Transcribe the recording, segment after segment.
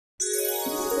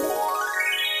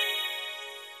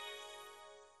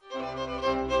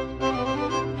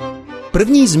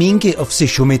První zmínky o vsi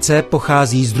Šumice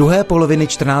pochází z druhé poloviny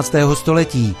 14.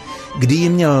 století, kdy ji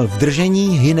měl v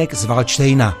držení Hynek z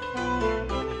Valdštejna.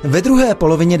 Ve druhé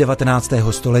polovině 19.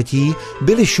 století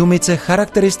byly Šumice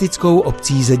charakteristickou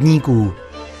obcí zedníků.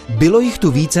 Bylo jich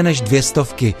tu více než 200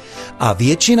 a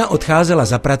většina odcházela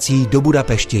za prací do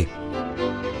Budapešti.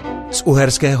 Z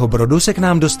Uherského Brodu se k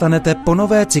nám dostanete po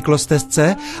nové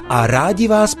cyklostezce a rádi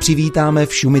vás přivítáme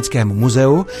v Šumickém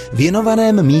muzeu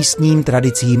věnovaném místním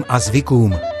tradicím a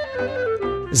zvykům.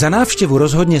 Za návštěvu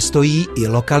rozhodně stojí i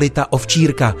lokalita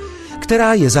Ovčírka,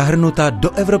 která je zahrnuta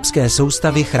do Evropské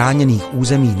soustavy chráněných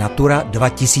území Natura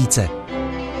 2000.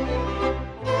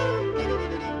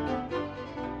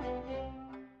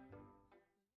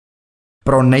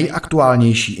 Pro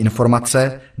nejaktuálnější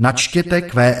informace načtěte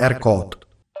QR kód.